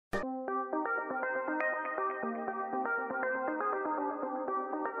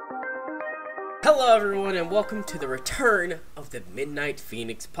Hello, everyone, and welcome to the return of the Midnight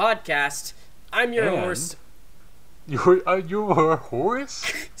Phoenix podcast. I'm your host. You're a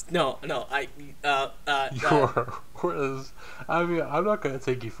horse? No, You're a horse. I mean, I'm not gonna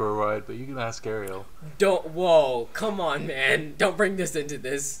take you for a ride, but you can ask Ariel. Whoa, come on, man. Don't bring this into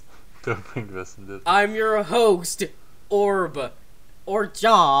this. Don't bring this into this. I'm your host, Orb. Or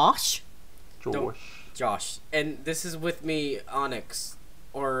Josh. Josh. And this is with me, Onyx.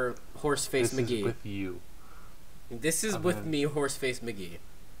 Or Horseface McGee. This is with you. This is with me, Horseface McGee.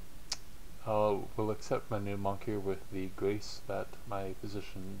 Will accept my new moniker with the grace that my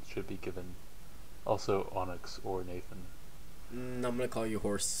position should be given. Also, Onyx or Nathan. I'm gonna call you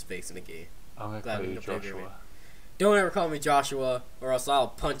Horseface McGee. I'm gonna call you Joshua. Don't ever call me Joshua, or else I'll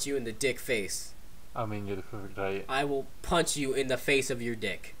punch you in the dick face. I mean, you're the perfect height. I will punch you in the face of your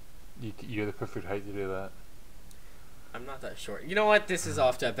dick. You're the perfect height to do that. I'm not that short. You know what? This is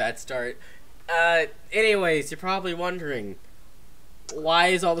off to a bad start. Anyways, you're probably wondering, why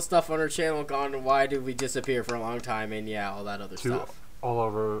is all the stuff on our channel gone, and why did we disappear for a long time, and yeah, all that other stuff. All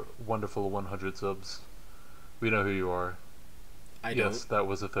of our wonderful 100 subs. We know who you are. Yes, that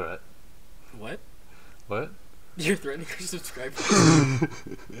was a threat. What? What? You're threatening your subscribers.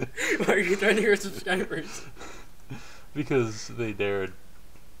 Why are you threatening your subscribers? Because they dared.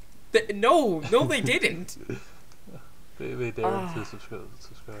 No, they didn't. They dared to subscribe.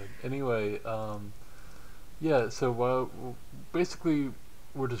 Anyway, yeah. So basically,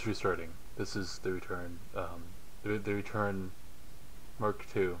 we're just restarting. This is the return. The return, Mark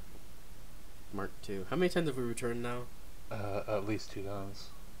II. Mark II. How many times have we returned now? At least 2 times.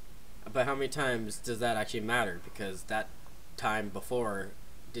 But how many times does that actually matter? Because that time before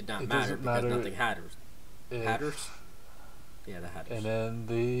did not matter because nothing hatters. Hatters? Yeah, the hatters. And in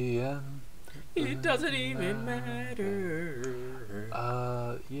the end, it doesn't even matter.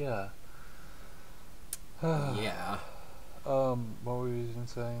 Yeah. Yeah. What were you even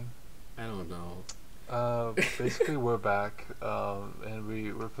saying? I don't know. Basically we're back, and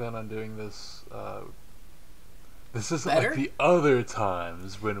we're planning on doing this, this isn't better? Like the other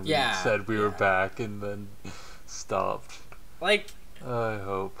times when we said we were back and then stopped. Like, I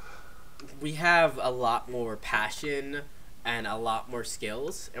hope. We have a lot more passion and a lot more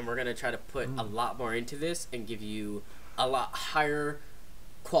skills, and we're going to try to put a lot more into this and give you a lot higher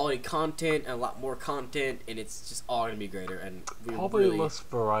quality content and a lot more content, and it's just all going to be greater. And probably less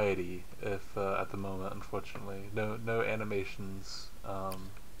variety if at the moment, unfortunately. No animations, though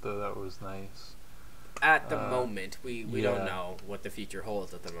that was nice. At the moment, we don't know what the future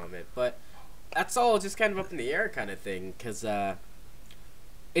holds at the moment, but that's all just kind of up in the air kind of thing, because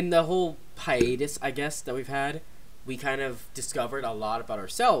in the whole hiatus, I guess, that we've had, we kind of discovered a lot about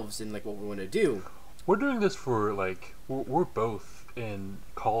ourselves and like what we want to do. We're doing this for like we're both in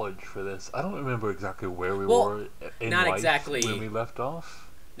college for this. I don't remember exactly where we were in life when we left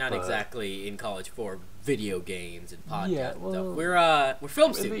off. Not exactly in college for video games and podcasts. Yeah, we're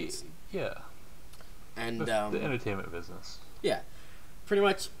film students. And the entertainment business. Yeah, pretty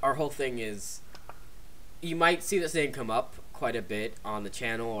much our whole thing is, you might see this name come up quite a bit on the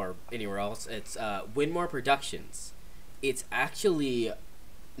channel or anywhere else. It's Winmore Productions. It's actually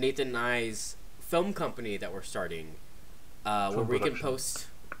Nathan and I's film company that we're starting, where we can post,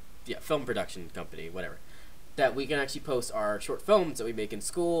 film production company, whatever, that we can actually post our short films that we make in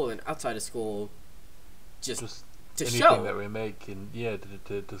school and outside of school, just to anything show that we make and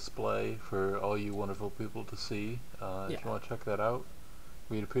to display for all you wonderful people to see. If you want to check that out,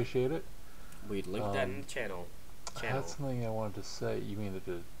 we'd appreciate it. We'd link that in the channel. I had something I wanted to say. You mean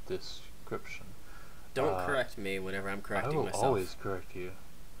the description? Don't correct me whenever I'm correcting myself. I will always correct you.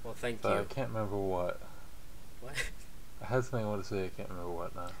 Well, thank you. I can't remember what. What? I had something I wanted to say. I can't remember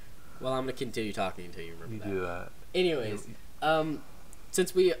what now. Well, I'm gonna continue talking until you remember that. You do that. Anyways,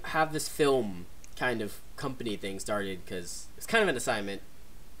 since we have this film kind of company thing started, because it's kind of an assignment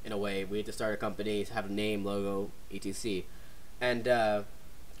in a way. We had to start a company, have a name, logo, etc. And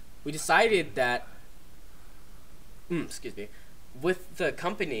we decided that, excuse me, with the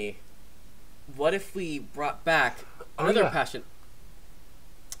company, what if we brought back another passion?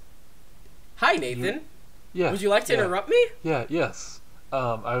 Hi, Nathan. Would you like to interrupt me? Yes.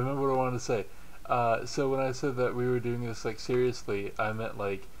 I remember what I wanted to say. So when I said that we were doing this like seriously, I meant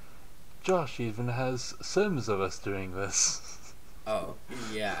like Josh even has Sims of us doing this. Oh,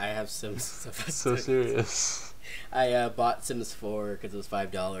 yeah, I have Sims of us. So serious. I bought Sims 4 because it was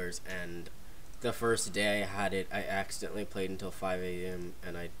 $5, and the first day I had it, I accidentally played until 5 a.m.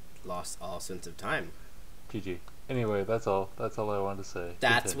 and I lost all sense of time. GG. Anyway, that's all I wanted to say.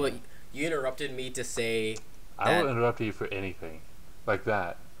 That's what you interrupted me to say. I will interrupt you for anything like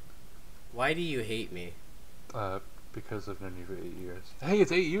that. Why do you hate me? Because I've known you for 8 years. Hey,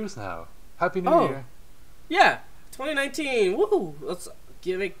 it's 8 years now. Happy New Oh. Year. Yeah, 2019. Woohoo! Let's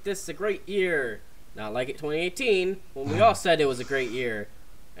make this a great year. Not like it 2018 when we all said it was a great year,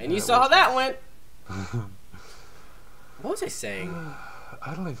 and you it saw how that wasn't. went. What was I saying?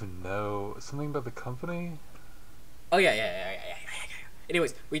 I don't even know. Something about the company? Oh yeah.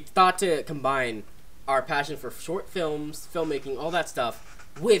 Anyways, we thought to combine our passion for short films, filmmaking, all that stuff,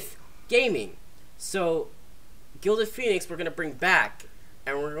 with gaming. So, Gilded Phoenix, we're gonna bring back,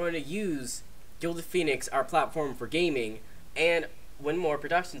 and we're going to use Gilded Phoenix, our platform for gaming, and Winmore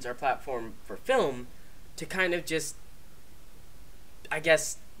Productions, our platform for film, to kind of just, I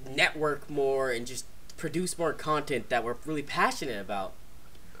guess, network more and just produce more content that we're really passionate about.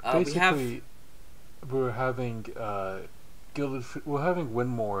 Basically, we're having we're having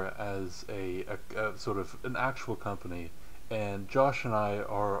Winmore as a sort of an actual company, and Josh and I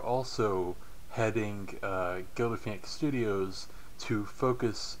are also heading Gilded Phoenix Studios to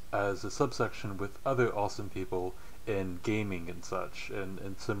focus as a subsection with other awesome people in gaming and such,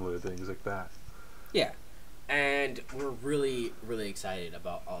 and similar things like that. Yeah, and we're really, really excited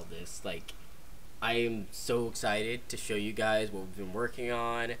about all this. Like, I am so excited to show you guys what we've been working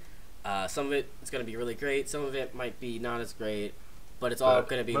on. Some of it is going to be really great. Some of it might be not as great, but it's all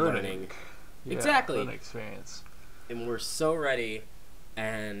going to be learning. Yeah, Exactly. Learning experience. And we're so ready,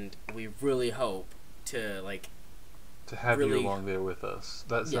 and we really hope to, like, to have really, you along there with us.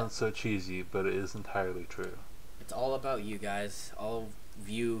 That sounds so cheesy, but it is entirely true. It's all about you guys, all of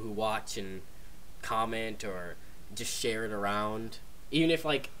you who watch and comment or just share it around. Even if,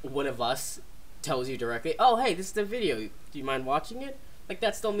 like, one of us tells you directly, oh, hey, this is the video, do you mind watching it? Like,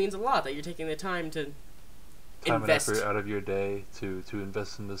 that still means a lot, that you're taking the time to invest and effort out of your day to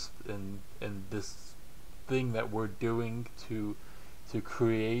invest in this in this thing that we're doing to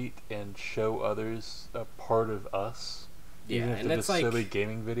create and show others a part of us. Yeah, even if and they're that's just like silly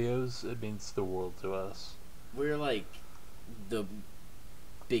gaming videos, it means the world to us. We're like the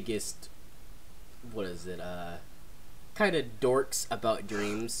biggest, what is it, kind of dorks about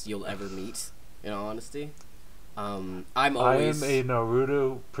dreams you'll ever meet, in all honesty. I'm always... I am a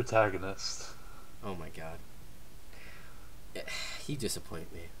Naruto protagonist. Oh my god. You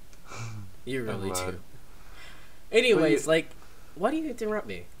disappoint me. You really do. Anyways, like, why do you interrupt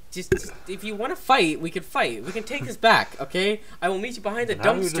me? Just if you want to fight, we can fight. We can take this back, okay? I will meet you behind the now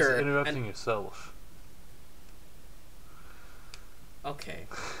dumpster. You're just interrupting yourself. Okay.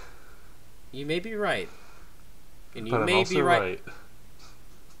 You may be right. And you But may I'm be also right.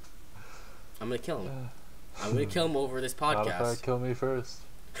 I'm gonna kill him. I'm gonna kill him over this podcast. Not if I kill me first.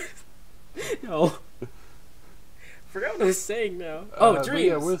 No. Forgot what I was saying now. Oh, dreams.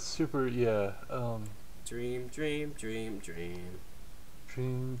 Yeah, we're super. Yeah. Dream, dream, dream, dream.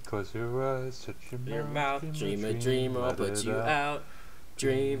 Dream, close your eyes, touch Your mouth, dream a dream, I'll put you out.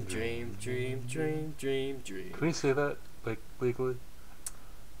 Dream, dream, dream, dream, dream, dream. Can we say that, like, legally?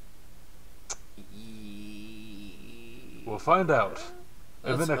 We'll find out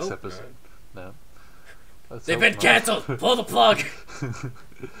in the next episode. No. They've been cancelled! Pull the plug!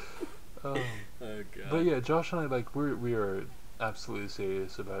 Oh god. But yeah, Josh and I, like, we are absolutely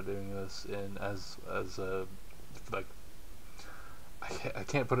serious about doing this, and as like, I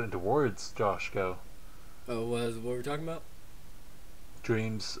can't put it into words. Josh, go. Oh, what were we talking about?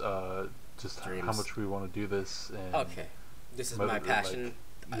 Dreams, just Dreams. how much we want to do this. And okay, this is my passion.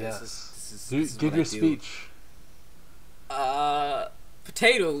 Like, yes. This is give your speech.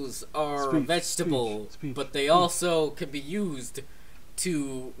 Potatoes are a vegetable, speech, but they also can be used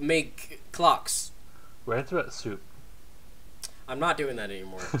to make clocks. Rant about soup. I'm not doing that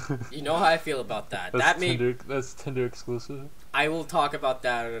anymore. You know how I feel about that. That's Tinder exclusive. I will talk about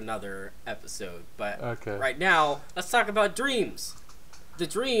that in another episode. But okay. Right now, let's talk about dreams. The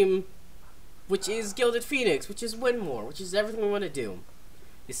dream, which is Gilded Phoenix, which is Winmore, which is everything we want to do.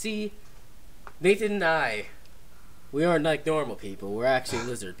 You see, Nathan and I, we aren't like normal people. We're actually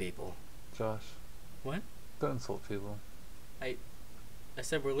lizard people. Josh. What? Don't insult people. I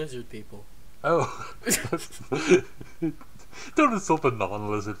said we're lizard people. Oh. Don't insult the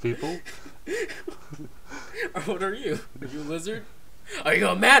non-lizard people. Or what are you? Are you a lizard? Are you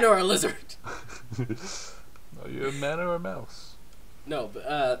a man or a lizard? Are you a man or a mouse? No,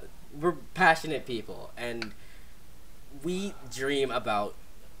 but we're passionate people, and we dream about,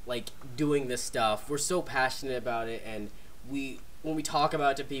 like, doing this stuff. We're so passionate about it, and when we talk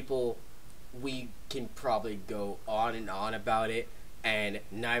about it to people, we can probably go on and on about it and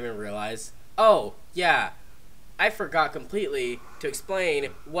not even realize, oh, yeah, I forgot completely to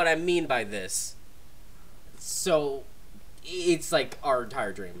explain what I mean by this. So, it's like our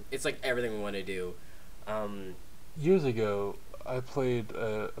entire dream. It's like everything we want to do. Years ago, I played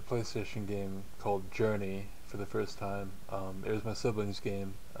a PlayStation game called Journey for the first time. It was my sibling's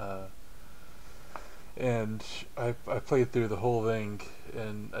game, and I played through the whole thing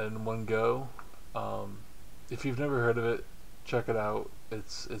in one go. If you've never heard of it, check it out.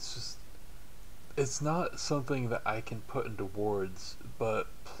 It's just it's not something that I can put into words, but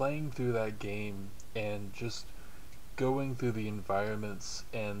playing through that game and just going through the environments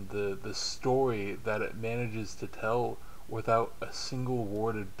and the story that it manages to tell without a single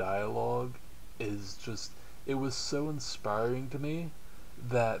word of dialogue is just, it was so inspiring to me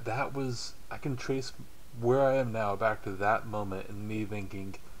that was, I can trace where I am now back to that moment and me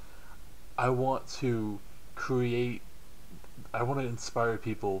thinking I want to create, I want to inspire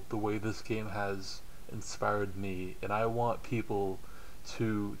people the way this game has inspired me, and I want people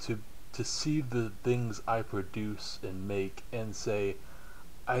to see the things I produce and make and say,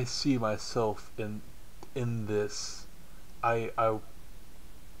 I see myself in this. I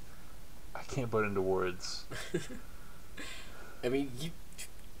can't put it into words. I mean, you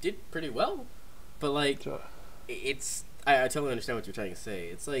did pretty well, but like, it's I totally understand what you're trying to say.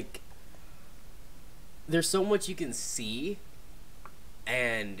 It's like there's so much you can see,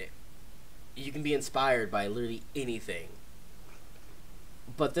 and you can be inspired by literally anything.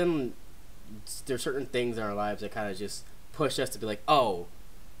 But then there's certain things in our lives that kind of just push us to be like, oh,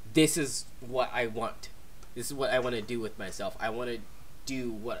 this is what I want. This is what I want to do with myself. I want to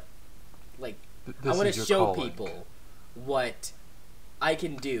do what, like, I want to show people what I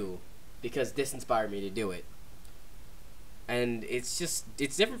can do because this inspired me to do it. And it's just,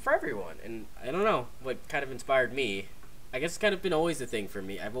 it's different for everyone. And I don't know what kind of inspired me. I guess it's kind of been always a thing for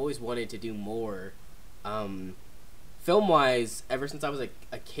me. I've always wanted to do more. Film-wise, ever since I was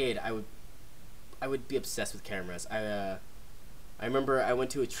a kid, I would be obsessed with cameras. I remember I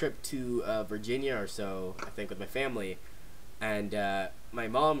went to a trip to Virginia or so, I think, with my family, and my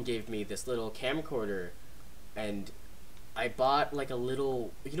mom gave me this little camcorder, and I bought like a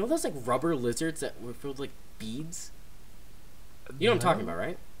little, you know those like rubber lizards that were filled with like beads? You know what I'm talking about,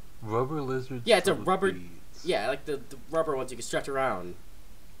 right? Rubber lizards? Yeah, it's a rubber, beads. yeah, like the rubber ones you can stretch around.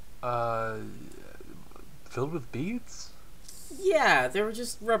 Filled with beads? Yeah, they were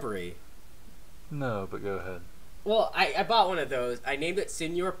just rubbery. No, but go ahead. Well, I bought one of those. I named it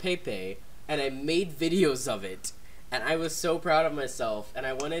Senor Pepe, and I made videos of it. And I was so proud of myself. And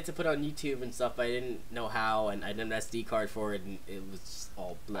I wanted to put it on YouTube and stuff, but I didn't know how, and I didn't have an SD card for it, and it was just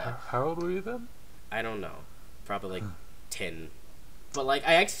all blah. How old were you then? I don't know. Probably like 10. But, like,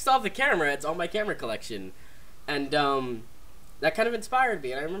 I actually still have the camera. It's on my camera collection. And, that kind of inspired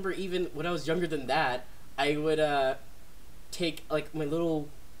me. And I remember even when I was younger than that, I would, take, like, my little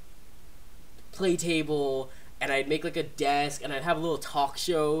play table, and I'd make like a desk, and I'd have a little talk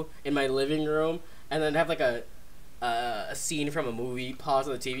show in my living room, and then have like a scene from a movie pause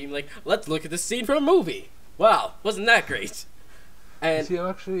on the TV and be like, let's look at this scene from a movie. Wow, wasn't that great? And see,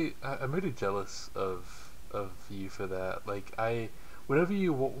 I'm really jealous of you for that. Like, whenever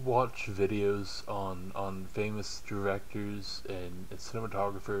you watch videos on famous directors and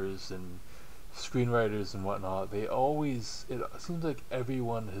cinematographers and screenwriters and whatnot, it seems like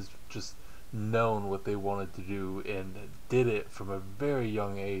everyone has just known what they wanted to do and did it from a very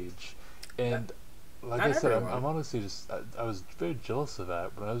young age. And like I said, I'm honestly just I was very jealous of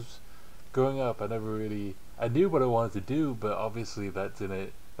that. When I was growing up, I knew what I wanted to do, but obviously that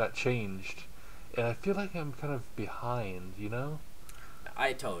changed, and I feel like I'm kind of behind, you know?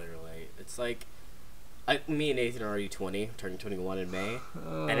 I totally relate. It's like me and Nathan are already 20, turning 21 in May,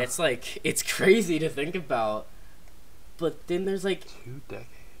 and it's like, it's crazy to think about, but then there's like 2 decades.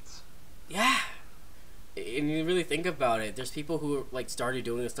 Yeah, and you really think about it, there's people who like started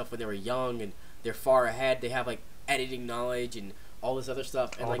doing this stuff when they were young, and they're far ahead. They have like editing knowledge and all this other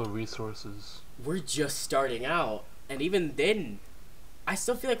stuff, and all like the resources. We're just starting out, and even then, I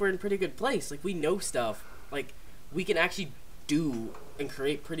still feel like we're in a pretty good place. Like, we know stuff. Like, we can actually do and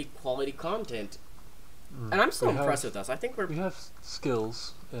create pretty quality content, and I'm still impressed with us. I think we have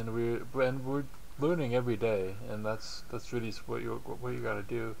skills, and we're learning every day, and that's really what you got to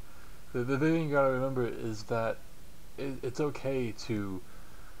do. The thing you gotta remember is that it's okay to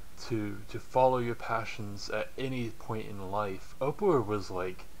follow your passions at any point in life. Oprah was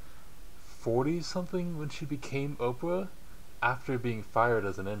like 40 something when she became Oprah after being fired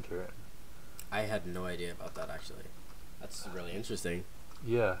as an intern. I had no idea about that, actually. That's really interesting.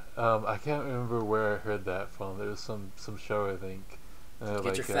 Yeah, I can't remember where I heard that from. There was some show, I think.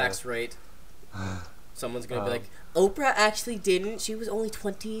 Get your facts right. Someone's gonna be like, Oprah actually didn't. She was only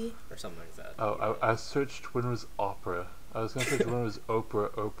 20 or something like that. Oh, I searched when was opera. I was gonna search when was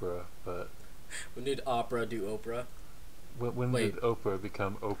Oprah, but when did opera do Oprah? When did Oprah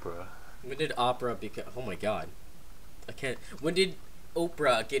become Oprah? When did opera become? Oh my god, I can't. When did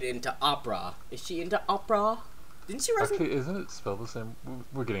Oprah get into opera? Is she into opera? Didn't she run? Actually, isn't it spelled the same?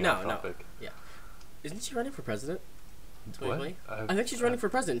 We're getting off topic. No, yeah. Isn't she running for president? 2020? What? I think she's running for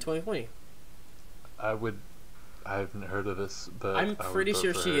president in 2020. I haven't heard of this, but I'm pretty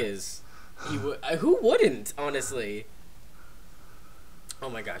sure she is. Who wouldn't, honestly? Oh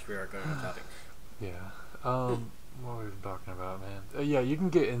my gosh, we are going off topic. Yeah. What were we talking about, man? Yeah, you can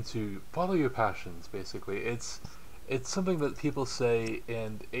get into follow your passions. Basically, it's something that people say,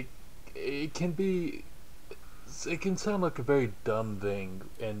 and it can sound like a very dumb thing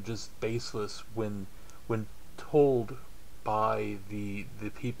and just baseless when told by the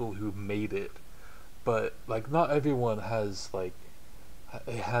people who made it. But like, not everyone has the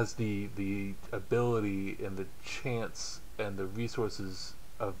ability and the chance and the resources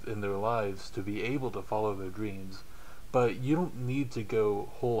in their lives to be able to follow their dreams. But you don't need to go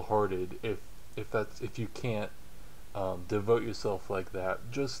wholehearted if you can't devote yourself like that.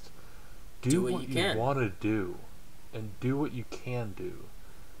 Just do what you want to do, and do what you can do,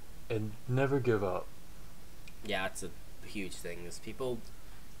 and never give up. Yeah, it's a huge thing. Is people,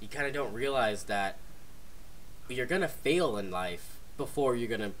 you kind of don't realize that you're gonna fail in life before you're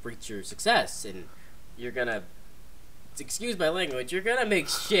gonna reach your success, and you're gonna, excuse my language, you're gonna make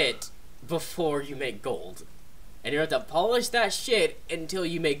shit before you make gold, and you're gonna have to polish that shit until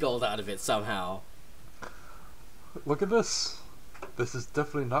you make gold out of it somehow. Look at this. This is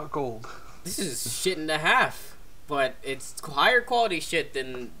definitely not gold. This is shit and a half, but it's higher quality shit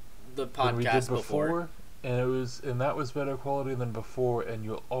than the podcast before. And that was better quality than before, and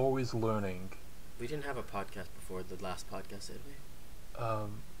you're always learning. We didn't have a podcast before the last podcast, did we?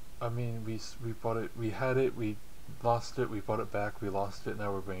 I mean, we bought it, we had it, we lost it, we bought it back, we lost it,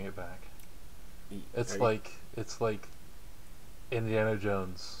 now we're bringing it back. It's like Indiana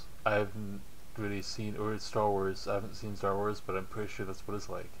Jones. I haven't really seen, or Star Wars. I haven't seen Star Wars, but I'm pretty sure that's what it's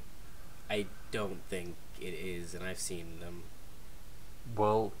like. I don't think it is, and I've seen them.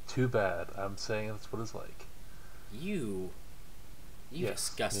 Well, too bad. I'm saying that's what it's like. You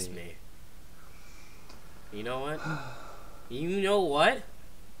disgust me. You know what? You know what?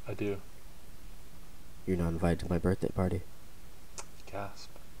 I do. You're not invited to my birthday party. Gasp.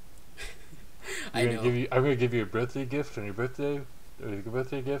 I'm gonna give you a birthday gift on your birthday, or a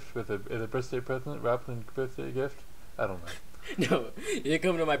birthday gift with a birthday present wrapped in a birthday gift. I don't know. No, you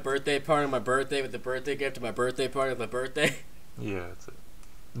come to my birthday party on my birthday with the birthday gift to my birthday party with my birthday. Yeah, that's it.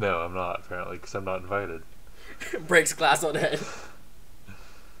 No, I'm not apparently, because I'm not invited. Breaks glass on head.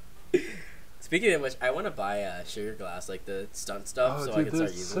 Speaking of which, I want to buy a sugar glass, like the stunt stuff, so I can start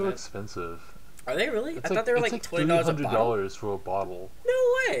using it. So expensive. Are they really? I thought they were like $20 a bottle. $300 for a bottle.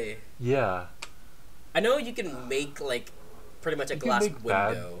 No way. Yeah. I know you can make like pretty much a glass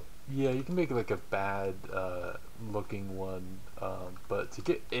window. Yeah, you can make like a bad looking one, but to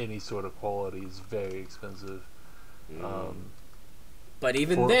get any sort of quality is very expensive. But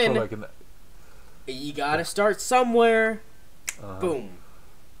even then, you gotta start somewhere. Boom.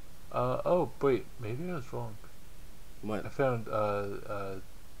 Oh wait, maybe I was wrong. What? I found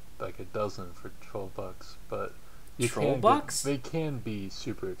like a dozen for $12, but $12? They can be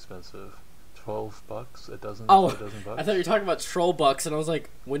super expensive. $12 a dozen. Oh, a dozen bucks? I thought you were talking about troll bucks, and I was like,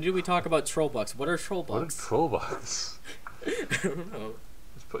 when did we talk about troll bucks? What are troll bucks? What are troll bucks? I don't know.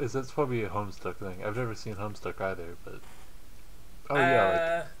 That's probably a Homestuck thing. I've never seen Homestuck either, but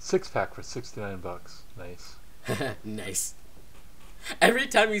yeah, like 6-pack for $69. Nice. Nice. Every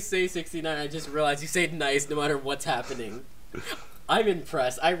time you say 69, I just realize you say nice no matter what's happening. I'm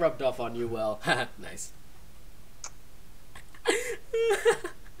impressed. I rubbed off on you well. Nice.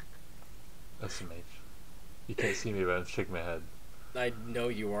 SMH. You can't see me, but I'm shaking my head. I know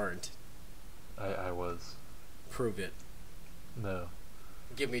you aren't. I was. Prove it. No.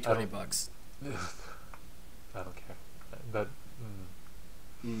 Give me $20. I don't care. That.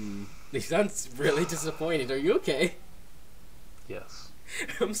 He sounds really disappointed. Are you okay? Yes.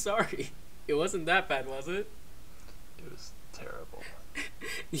 I'm sorry. It wasn't that bad, was it? It was terrible.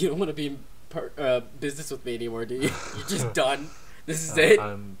 You don't want to be in business with me anymore, do you? You're just done. This is it.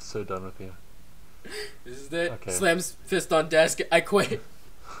 I'm so done with you. This is it. Okay. Slams fist on desk. I quit.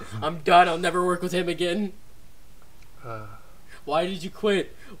 I'm done. I'll never work with him again. Why did you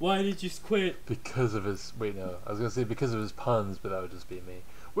quit? Why did you quit? Because of his... Wait, no. I was going to say because of his puns, but that would just be me.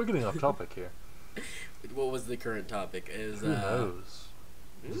 We're getting off topic here. What was the current topic? Who knows?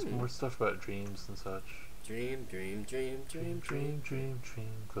 Just more stuff about dreams and such. Dream, dream, dream, dream, dream, dream,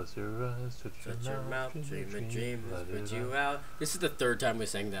 dream. Close your eyes, touch your mouth, dream a dream, put you out. This is the 3rd time we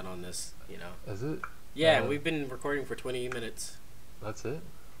sang that on this, you know. Is it? Yeah, we've been recording for 20 minutes. That's it?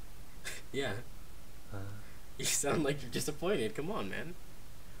 Yeah. You sound like you're disappointed. Come on, man.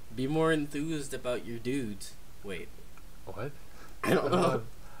 Be more enthused about your dudes. Wait. What? I don't know.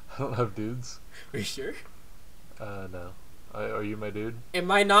 I don't have dudes. Are you sure? No. Are you my dude?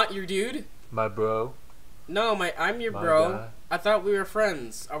 Am I not your dude? My bro. No, I'm your My bro. guy. I thought we were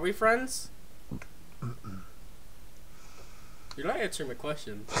friends. Are we friends? You're not answering my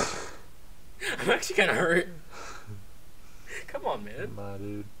question. I'm actually kind of hurt. Come on, man. My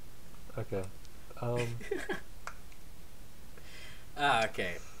dude. Okay.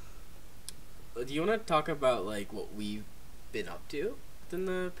 Okay. Do you want to talk about like what we've been up to in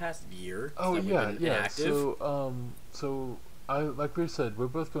the past year? Oh yeah. Inactive? So like we said, we're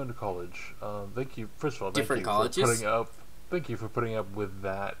both going to college. Thank you. First of all, Different thank you colleges? for putting up. Thank you for putting up with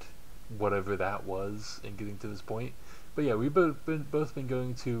that, whatever that was, and getting to this point. But yeah, we've both been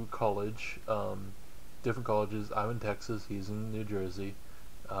going to college, different colleges. I'm in Texas. He's in New Jersey.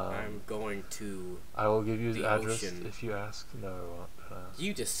 I'm going to. I will give you his the address ocean. if you ask. No, I won't.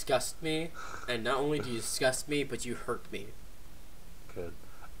 You disgust me, and not only do you disgust me, but you hurt me. Good.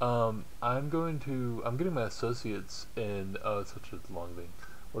 I'm getting my associates in such a long thing.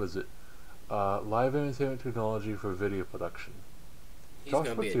 What is it? Live entertainment technology for video production. He's Josh,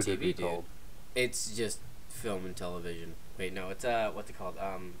 gonna be what's a your TV degree dude. called? It's just film and television. Wait, no, it's what's it called?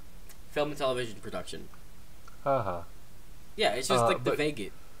 Film and television production. Haha. Yeah, it's just like the but-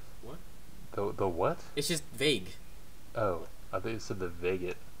 vague. What? The what? It's just vague. Oh, I thought you said the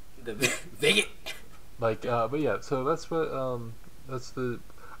Vegas. The vague. Like, but yeah, so that's what, that's the,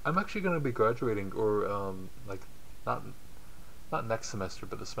 I'm actually going to be graduating, or, like, not next semester,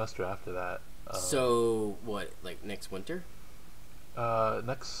 but the semester after that. So what? Like next winter?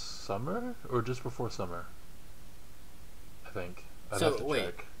 Next summer, or just before summer? I think. I'd So, have to wait.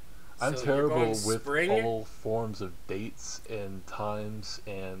 check. I'm So you're terrible going with spring? all forms of dates and times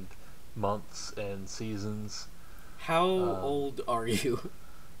and months and seasons. How old are you?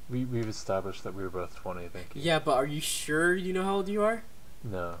 We've established that we were both 20, thank you. Yeah, but are you sure you know how old you are?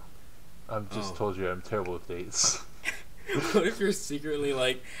 No. I've just Oh. told you I'm terrible with dates. What if you're secretly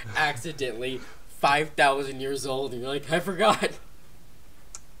like accidentally 5,000 years old and you're like, I forgot?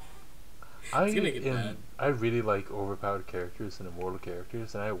 It's gonna get bad. I really like overpowered characters and immortal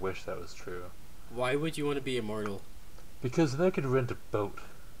characters, and I wish that was true. Why would you want to be immortal? Because then I could rent a boat.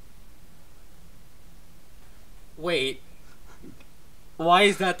 Wait. Why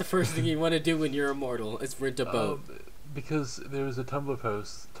is that the first thing you want to do when you're immortal? Is rent a boat? Because there was a Tumblr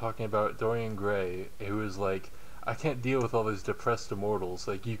post talking about Dorian Gray, who was like, I can't deal with all these depressed immortals.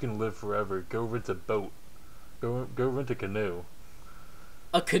 Like, you can live forever. Go rent a boat. Go rent a canoe.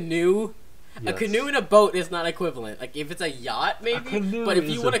 A canoe? Yes. A canoe and a boat is not equivalent. Like, if it's a yacht, maybe? canoe But if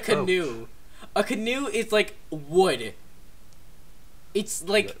you is want a a canoe, a canoe is like wood. It's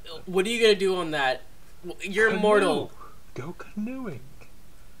like, what are you going to do on that? You're Canoe. immortal. Go canoeing.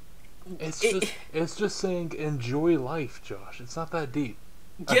 It's just saying enjoy life, Josh. It's not that deep.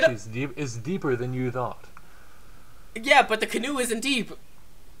 Get Actually, it's deeper than you thought. Yeah, but the canoe isn't deep.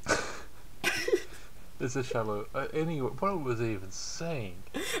 It's a shallow. Anyway, what was I even saying?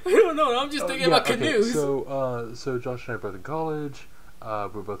 I don't know. I'm just thinking about canoes. So Josh and I are both in college. We're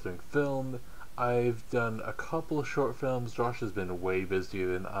both doing film. I've done a couple of short films. Josh has been way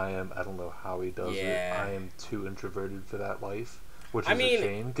busier than I am. I don't know how he does it. I am too introverted for that life, which is a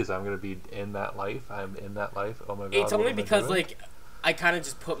shame because I'm gonna be in that life. I'm in that life. Oh my god! It's only because like I kind of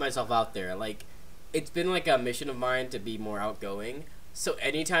just put myself out there. Like it's been like a mission of mine to be more outgoing. So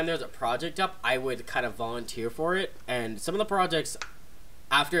anytime there's a project up, I would kind of volunteer for it. And some of the projects,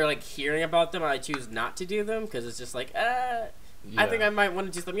 after like hearing about them, I choose not to do them because it's just like, I think I might want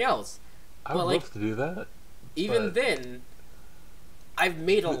to do something else. I would love to do that. Even then, I've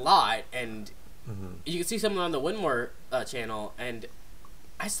made a lot, and you can see something on the Winmore channel, and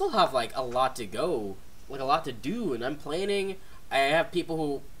I still have like a lot to go, like a lot to do, and I'm planning. I have people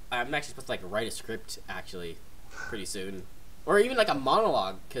who I'm actually supposed to like write a script actually pretty soon, or even like a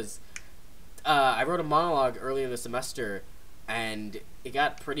monologue, because I wrote a monologue early in the semester, and it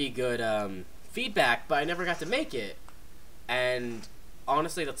got pretty good feedback, but I never got to make it, and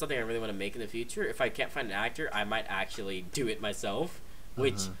honestly, that's something I really want to make in the future. If I can't find an actor, I might actually do it myself,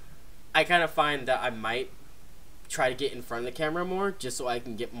 which I kind of find that I might try to get in front of the camera more, just so I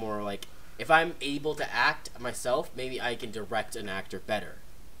can get more, like, if I'm able to act myself, maybe I can direct an actor better.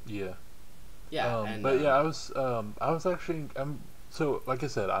 Yeah. Yeah. But yeah, I was actually, So, like I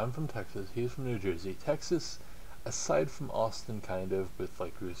said, I'm from Texas. He's from New Jersey. Texas, aside from Austin, kind of with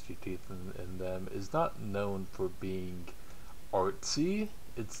like Rooster Teeth and them, is not known for being artsy.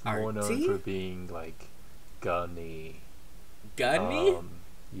 It's more known for Artsy? being like gunny. Gunny? Um,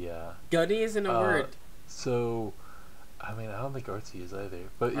 yeah. Gunny isn't a Uh, word. so I mean, I don't think artsy is either.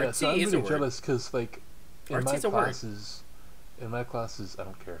 But yeah, so Artsy I'm is a really word. jealous because like in Artsy my is a word. classes, I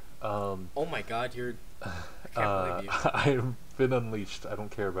don't care. Oh my god, you're. I can't believe you. I've been unleashed. I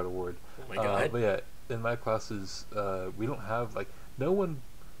don't care about a word. Oh my god. But yeah, in my classes, we don't have like no one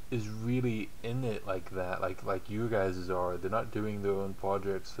is really in it like that. Like you guys are. They're not doing their own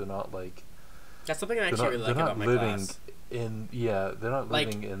projects. They're not like That's something I they're actually not really they're like not about my living class. in yeah they're not Like,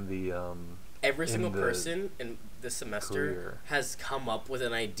 living in the every in single the person in this semester career. has come up with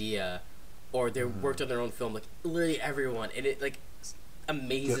an idea or they Mhm. worked on their own film, like literally everyone, and it like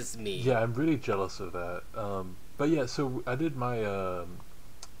amazes me. Yeah, I'm really jealous of that. But yeah, so I did my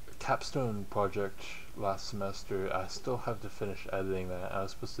capstone project last semester. I still have to finish editing that. I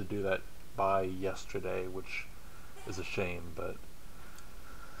was supposed to do that by yesterday, which is a shame. But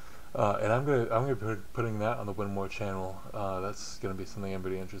and I'm gonna be putting that on the Win More channel. That's gonna be something I'm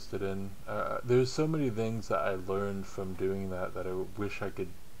really interested in. There's so many things that I learned from doing that that I wish I could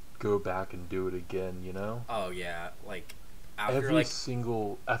go back and do it again. You know? Oh yeah, like after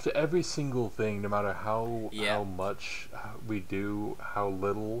After every single thing, no matter yeah, how much we do, how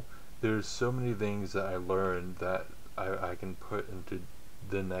little, there's so many things that I learned that I can put into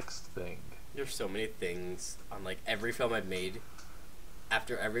the next thing. there's so many things on like every film I've made.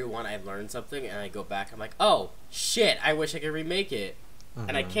 After every one, I learned something, and I go back. I'm like, oh shit! I wish I could remake it,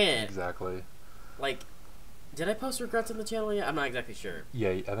 and I can't. Exactly. Like, did I post regrets on the channel yet? I'm not exactly sure.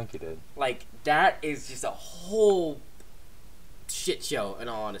 Yeah, I think you did. Like that is just a whole shit show. In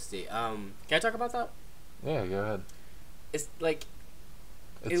all honesty, can I talk about that? Yeah, go ahead. It's like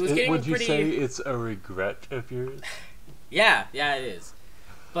It's, was getting would you pretty. say it's a regret of yours? Yeah, it is.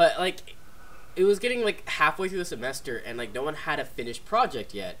 But like, it was getting like halfway through the semester, and like no one had a finished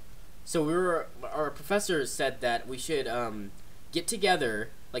project yet. So our professor said that we should get together,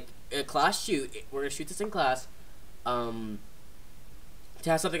 like a class shoot. We're gonna shoot this in class, to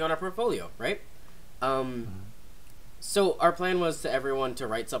have something on our portfolio, right? Mhm. So our plan was to everyone to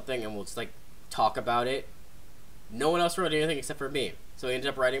write something, and we'll just like talk about it. No one else wrote anything except for me, so we ended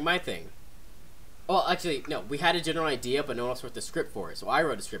up writing my thing. Well, actually, no. We had a general idea, but no one else wrote the script for it, so I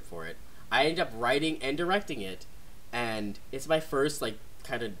wrote a script for it. I ended up writing and directing it, and it's my first like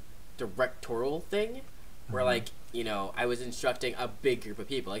kind of directorial thing, where Mhm. like I was instructing a big group of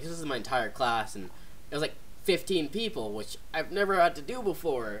people. Like this is my entire class, and it was like 15 people, which I've never had to do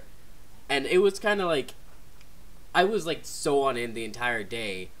before, and it was kind of like I was like so on in the entire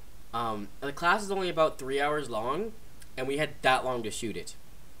day. The class is only about 3 hours long, and we had that long to shoot it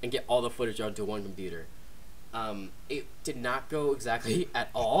and get all the footage onto one computer. It did not go exactly at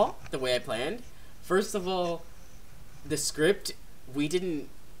all the way I planned. First of all, the script, we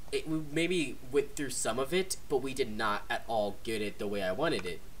maybe went through some of it, but we did not at all get it the way I wanted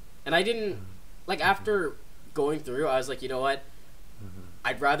it. And I didn't, like, after going through, I was like, you know what?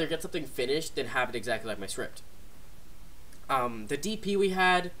 I'd rather get something finished than have it exactly like my script. The DP we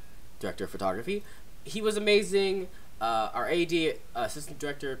had, director of photography, he was amazing. Our AD, assistant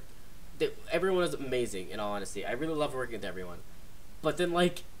director, everyone was amazing, in all honesty. I really loved working with everyone. But then,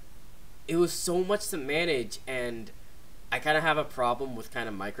 like, it was so much to manage, and I kind of have a problem with kind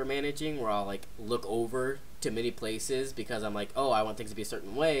of micromanaging, where I'll, like, look over to many places because I'm like, oh, I want things to be a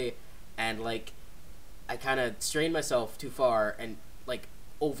certain way, and, like, I kind of strained myself too far and, like,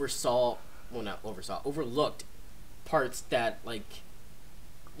 overlooked parts that, like,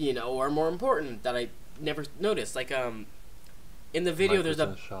 are more important that I never noticed. Like, in the video, there's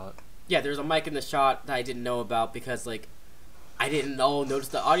a shot. Yeah, there's a mic in the shot that I didn't know about because, like, I didn't notice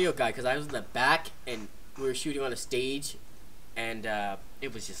the audio guy because I was in the back and we were shooting on a stage, and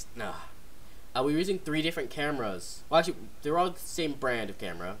it was just we were using 3 different cameras. Well, actually, they were all the same brand of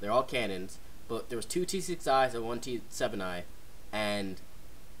camera. They're all Canons, but there was 2 T6Is and 1 T7I, and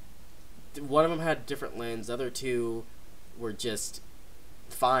one of them had a different lens. The other 2 were just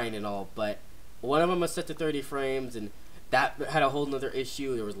fine and all, but one of them was set to 30 frames, and that had a whole nother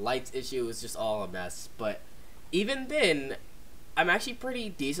issue. There was lights issue. It was just all a mess. But even then, I'm actually pretty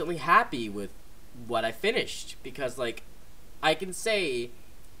decently happy with what I finished, because, like, I can say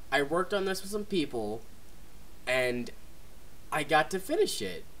I worked on this with some people and I got to finish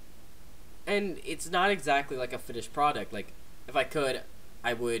it. And it's not exactly like a finished product. Like, if I could,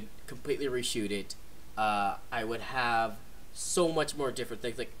 I would completely reshoot it. I would have so much more different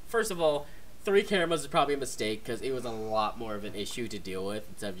things. Like, first of all, 3 cameras is probably a mistake because it was a lot more of an issue to deal with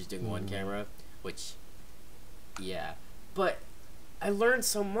instead of just doing one camera, which, yeah. But I learned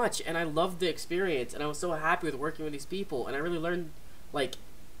so much, and I loved the experience, and I was so happy with working with these people, and I really learned, like,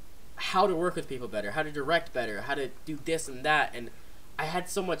 how to work with people better, how to direct better, how to do this and that, and I had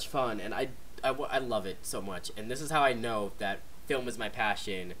so much fun, and I love it so much, and this is how I know that film is my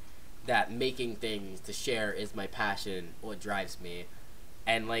passion, that making things to share is my passion, what drives me,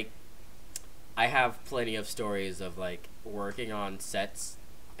 and, like, I have plenty of stories of, like, working on sets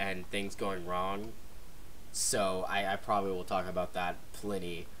and things going wrong, so I probably will talk about that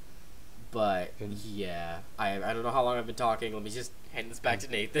plenty, but, yeah, I don't know how long I've been talking, let me just hand this back to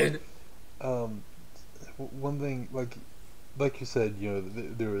Nathan. One thing, like you said, you know,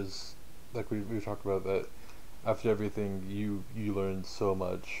 there was, like we talked about that. After everything, you learned so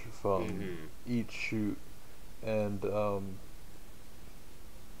much from each shoot, and I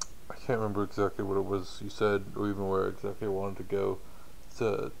can't remember exactly what it was you said, or even where exactly I wanted to go,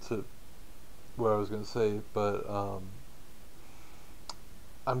 to what I was gonna say, but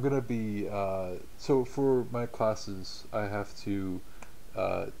I'm gonna be so for my classes, I have to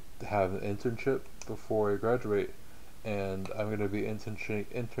have an internship before I graduate, and I'm going to be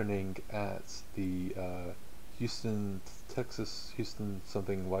interning at the Houston, Texas, Houston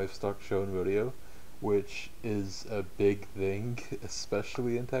something livestock show and rodeo, which is a big thing,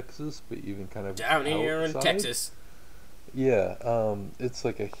 especially in Texas, but even kind of down here in Texas. Yeah, it's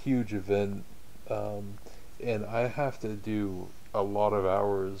like a huge event, and I have to do a lot of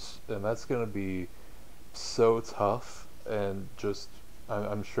hours, and that's going to be so tough, and just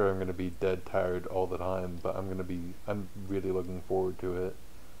I'm sure I'm going to be dead tired all the time, but I'm really looking forward to it.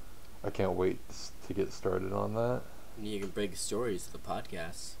 I can't wait to get started on that. You can bring stories to the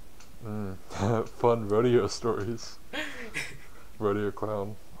podcast. Fun rodeo stories. Rodeo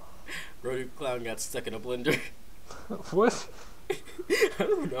clown. Rodeo clown got stuck in a blender. What? I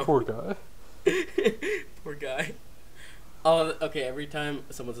don't know. Poor guy. Poor guy. Oh, okay, every time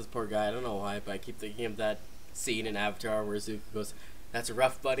someone says poor guy, I don't know why, but I keep thinking of that scene in Avatar where Zuko goes, "That's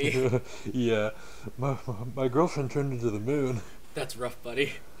rough, buddy." Yeah. My girlfriend turned into the moon. That's rough,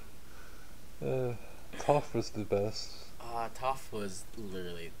 buddy. Toph was the best. Toph was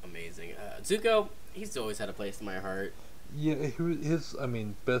literally amazing. Zuko, he's always had a place in my heart. Yeah, his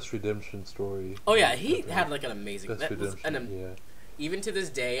best redemption story. Oh yeah, he had like an amazing best redemption. Yeah. Even to this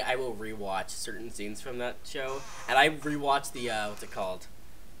day, I will rewatch certain scenes from that show, and I rewatched the what's it called,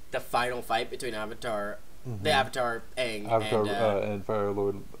 the final fight between Avatar, the Avatar Aang and Fire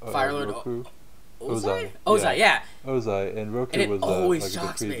Lord. Roku. Ozai. Ozai, yeah. Ozai and Roku and it was always like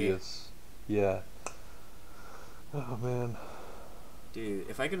shocks the previous. Me. Yeah. Oh man. Dude,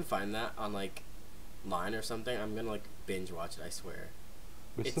 if I can find that on like line or something, I'm gonna like binge watch it. I swear.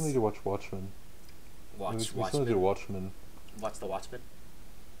 We still need to watch Watchmen. We still need to Watchmen. Watch the Watchmen.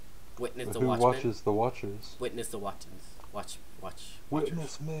 Witness the Who Watchmen. Who watches the Watchers? Witness the Watchers. Watch.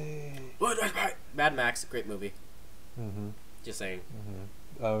 Witness me. Witness me. Mad Max, great movie. Just saying.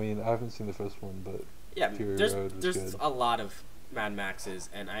 I mean, I haven't seen the first one, but yeah, Fury there's Road was good. a lot of Mad Maxes,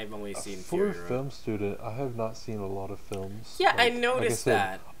 and I've only seen For Fury a Road. film student, I have not seen a lot of films. Yeah, I like noticed said,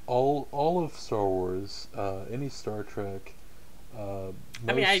 that. All of Star Wars, any Star Trek. I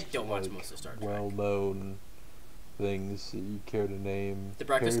mean, I don't watch most of Star Trek. Well-known things that you care to name. The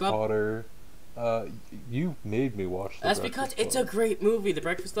Breakfast Harry Club? Potter. You made me watch The That's Breakfast because it's a Club. great movie. The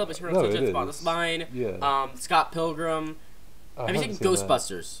Breakfast Club is her No, such it a spotless is. mind. Yeah. Scott Pilgrim. I Have you haven't seen seen that.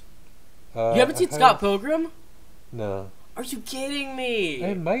 Ghostbusters? You haven't seen I Scott have- Pilgrim? No. Are you kidding me?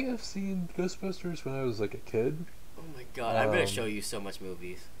 I might have seen Ghostbusters when I was like a kid. Oh my god, I'm gonna show you so much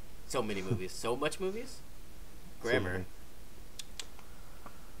movies. So many movies. So much movies? Grammar.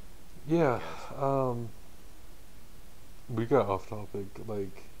 Yeah, we got off topic,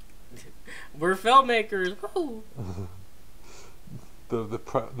 like... We're filmmakers! Woo!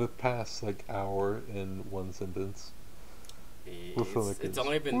 the past, like, hour in one sentence. We're filmmakers. It's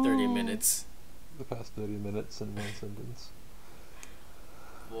only been 30 Woo! minutes. The past 30 minutes in one sentence.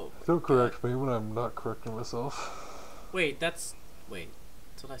 Whoa, Don't correct me when I'm not correcting myself. Wait, that's what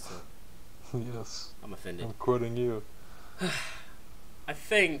I said. Yes. I'm offended. I'm quoting you. I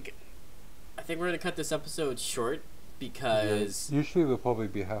think we're gonna cut this episode short because usually they'll probably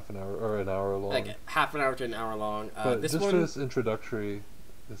be half an hour or an hour long. like half an hour to an hour long. But this just one, for this introductory,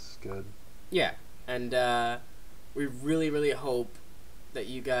 this is good. yeah, and we really, really hope that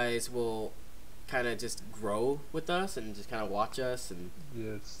you guys will kind of just grow with us and just kind of watch us and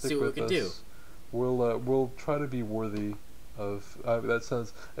stick see what we with can us. do. We'll try to be worthy of. That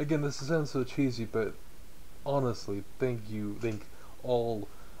sounds again. This sounds so cheesy, but honestly, thank all.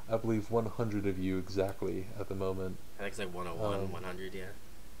 I believe 100 of you exactly at the moment. I think it's like 101, 100, yeah.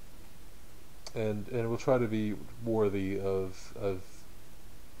 And we'll try to be worthy of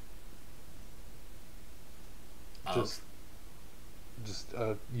just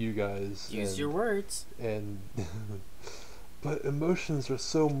you guys. Use your words. And but emotions are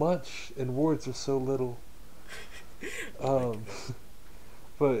so much, and words are so little.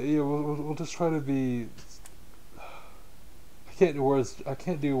 But yeah, we'll just try to be. I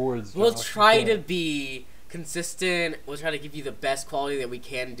can't do words. We'll Josh. try to be consistent. We'll try to give you the best quality that we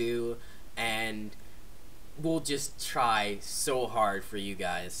can do, and we'll just try so hard for you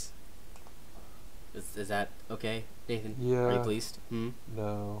guys. Is that okay, Nathan? Yeah. Are you pleased?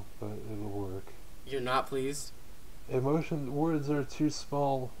 No, but it'll work. You're not pleased? Words are too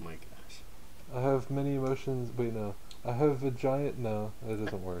small. Oh my gosh. I have many emotions. Wait, no. I have a giant. No, that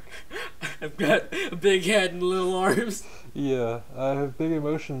doesn't work. I've got a big head and little arms. Yeah, I have big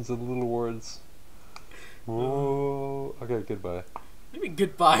emotions and little words. Whoa. Okay, goodbye. What do you mean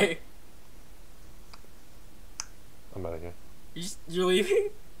goodbye? I'm out of here. You're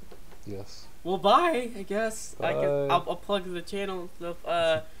leaving? Yes. Well, bye, I guess. Bye. I'll plug the channel and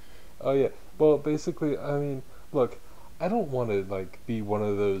stuff. Oh, yeah. Well, basically, I mean, look, I don't want to, like, be one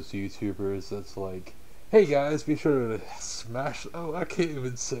of those YouTubers that's like, hey, guys, be sure to smash... Oh, I can't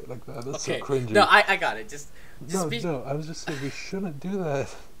even say it like that. That's okay. so cringy. No, I got it. No, I was just saying we shouldn't do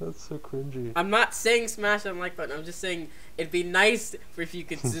that. That's so cringy. I'm not saying smash that like button. I'm just saying it'd be nice if you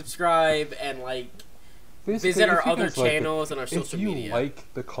could subscribe and, like, Basically, visit our other channels and our social media. If you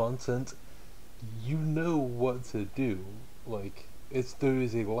like the content, you know what to do. Like, there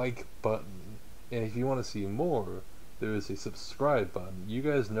is a like button, and if you want to see more, there is a subscribe button. You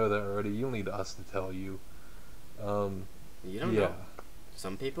guys know that already. You don't need us to tell you. You don't know.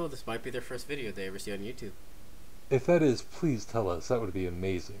 Some people, this might be their first video they ever see on YouTube. If that is, please tell us. That would be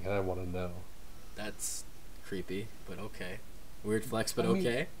amazing, and I want to know. That's creepy, but okay. Weird flex, but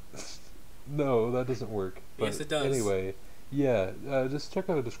okay. No, that doesn't work. But yes, it does. Anyway, yeah, just check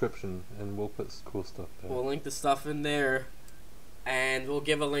out the description, and we'll put cool stuff there. We'll link the stuff in there, and we'll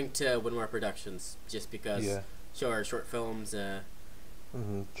give a link to Winmore Productions, just because show our short films. Show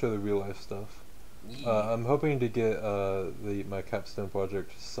the real life stuff. Yeah. I'm hoping to get my capstone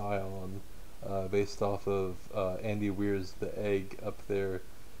project Scion, based off of Andy Weir's The Egg up there,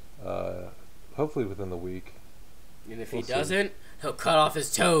 hopefully within the week. And if he doesn't, he'll cut off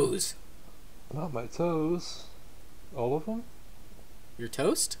his toes. Not my toes. All of them? Your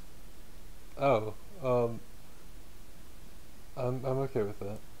toast? Oh, I'm okay with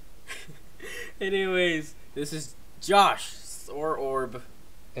that. Anyways, this is Josh or Orb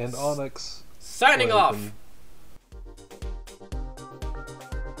and Onyx signing off.